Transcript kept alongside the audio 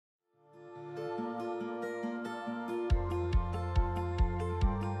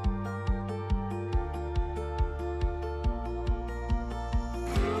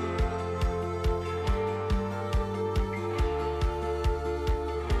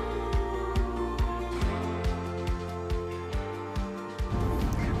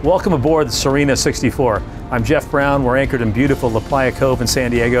Welcome aboard the Sirena 64. I'm Jeff Brown. We're anchored in beautiful La Playa Cove in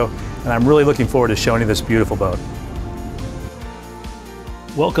San Diego, and I'm really looking forward to showing you this beautiful boat.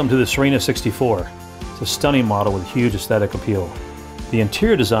 Welcome to the Sirena 64. It's a stunning model with huge aesthetic appeal. The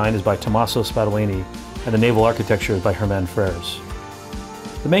interior design is by Tommaso Spadolini, and the naval architecture is by Herman Frères.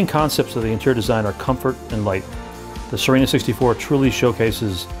 The main concepts of the interior design are comfort and light. The Sirena 64 truly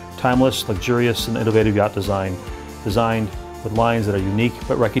showcases timeless, luxurious, and innovative yacht design, designed with lines that are unique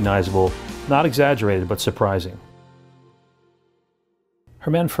but recognizable, not exaggerated but surprising.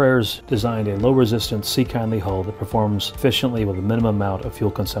 Herman Frères designed a low-resistance, sea-kindly hull that performs efficiently with a minimum amount of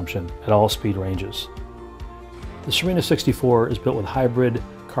fuel consumption at all speed ranges. The Sirena 64 is built with hybrid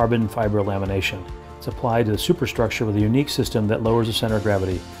carbon fiber lamination. It's applied to the superstructure with a unique system that lowers the center of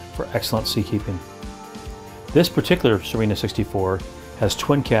gravity for excellent seakeeping. This particular Sirena 64 has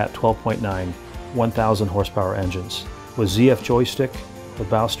twin-cat 12.9 1,000 horsepower engines with ZF joystick with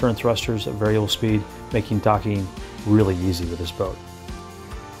bow stern thrusters at variable speed, making docking really easy with this boat.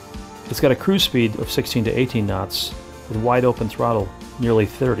 It's got a cruise speed of 16 to 18 knots with wide open throttle nearly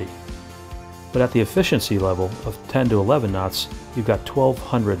 30. But at the efficiency level of 10 to 11 knots, you've got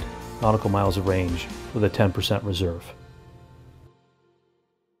 1,200 nautical miles of range with a 10% reserve.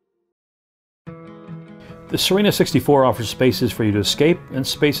 The Sirena 64 offers spaces for you to escape and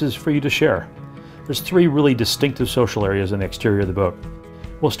spaces for you to share. There's three really distinctive social areas in the exterior of the boat.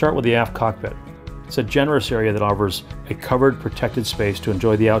 We'll start with the aft cockpit. It's a generous area that offers a covered, protected space to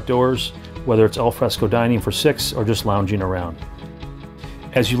enjoy the outdoors, whether it's al fresco dining for 6 or just lounging around.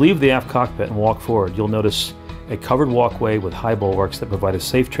 As you leave the aft cockpit and walk forward, you'll notice a covered walkway with high bulwarks that provide a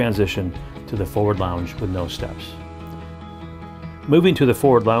safe transition to the forward lounge with no steps. Moving to the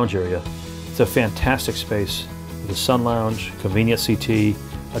forward lounge area, it's a fantastic space with a sun lounge, convenient CT,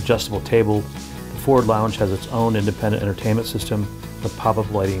 adjustable table. The forward lounge has its own independent entertainment system with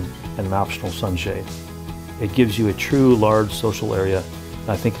pop-up lighting and an optional sunshade. It gives you a true large social area, and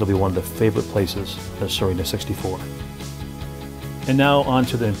I think it'll be one of the favorite places in the Sirena 64. And now on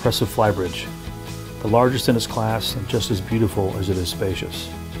to the impressive flybridge, the largest in its class and just as beautiful as it is spacious.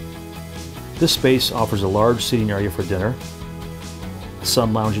 This space offers a large seating area for dinner, a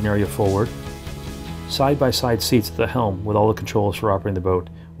sun lounging area forward, side-by-side seats at the helm with all the controls for operating the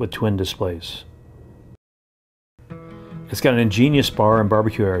boat with twin displays. It's got an ingenious bar and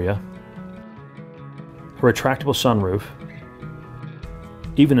barbecue area, a retractable sunroof,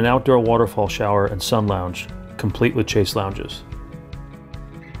 even an outdoor waterfall shower and sun lounge, complete with chase lounges.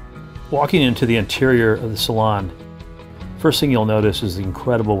 Walking into the interior of the salon, first thing you'll notice is the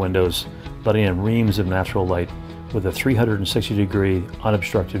incredible windows letting in reams of natural light with a 360-degree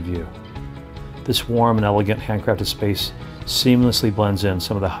unobstructed view. This warm and elegant handcrafted space seamlessly blends in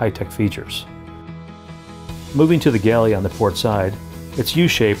some of the high-tech features. Moving to the galley on the port side, it's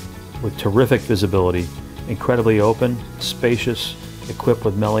U-shaped with terrific visibility, incredibly open, spacious, equipped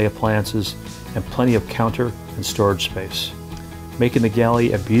with melee appliances, and plenty of counter and storage space. Making the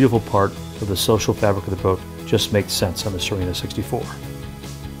galley a beautiful part of the social fabric of the boat just makes sense on the Sirena 64.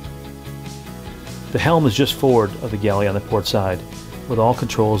 The helm is just forward of the galley on the port side, with all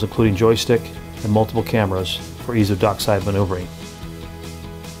controls including joystick and multiple cameras for ease of dockside maneuvering.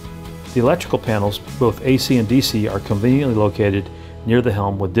 The electrical panels, both AC and DC, are conveniently located near the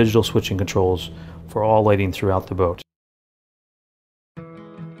helm with digital switching controls for all lighting throughout the boat.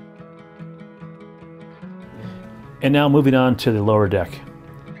 And now moving on to the lower deck.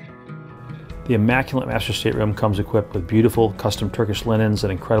 The immaculate master stateroom comes equipped with beautiful custom Turkish linens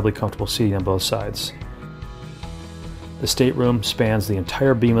and incredibly comfortable seating on both sides. The stateroom spans the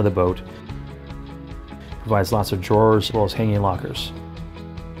entire beam of the boat, provides lots of drawers as well as hanging lockers.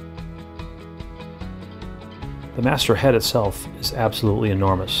 The master head itself is absolutely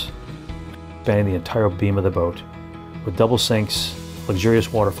enormous, spanning the entire beam of the boat, with double sinks,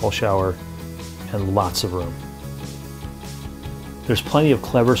 luxurious waterfall shower, and lots of room. There's plenty of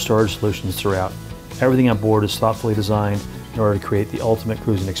clever storage solutions throughout. Everything on board is thoughtfully designed in order to create the ultimate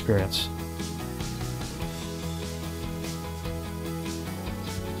cruising experience.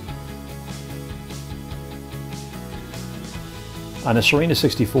 On the Sirena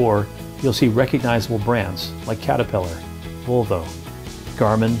 64, you'll see recognizable brands like Caterpillar, Volvo,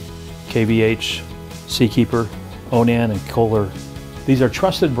 Garmin, KVH, Seakeeper, Onan, and Kohler. These are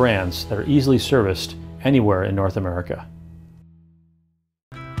trusted brands that are easily serviced anywhere in North America.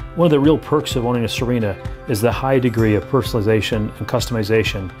 One of the real perks of owning a Sirena is the high degree of personalization and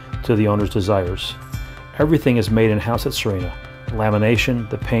customization to the owner's desires. Everything is made in-house at Sirena. The lamination,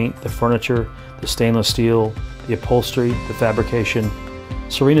 the paint, the furniture, the stainless steel, the upholstery, the fabrication.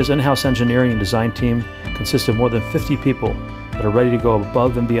 Sirena's in-house engineering and design team consists of more than 50 people that are ready to go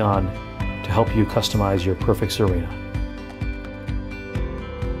above and beyond to help you customize your perfect Sirena.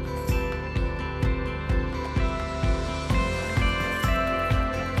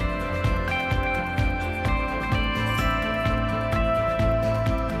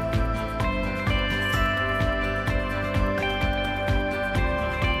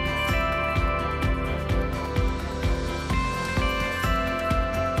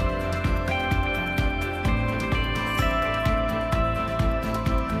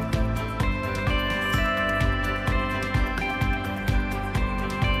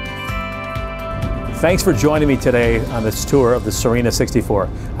 Thanks for joining me today on this tour of the Sirena 64.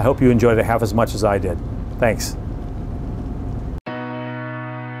 I hope you enjoyed it half as much as I did. Thanks.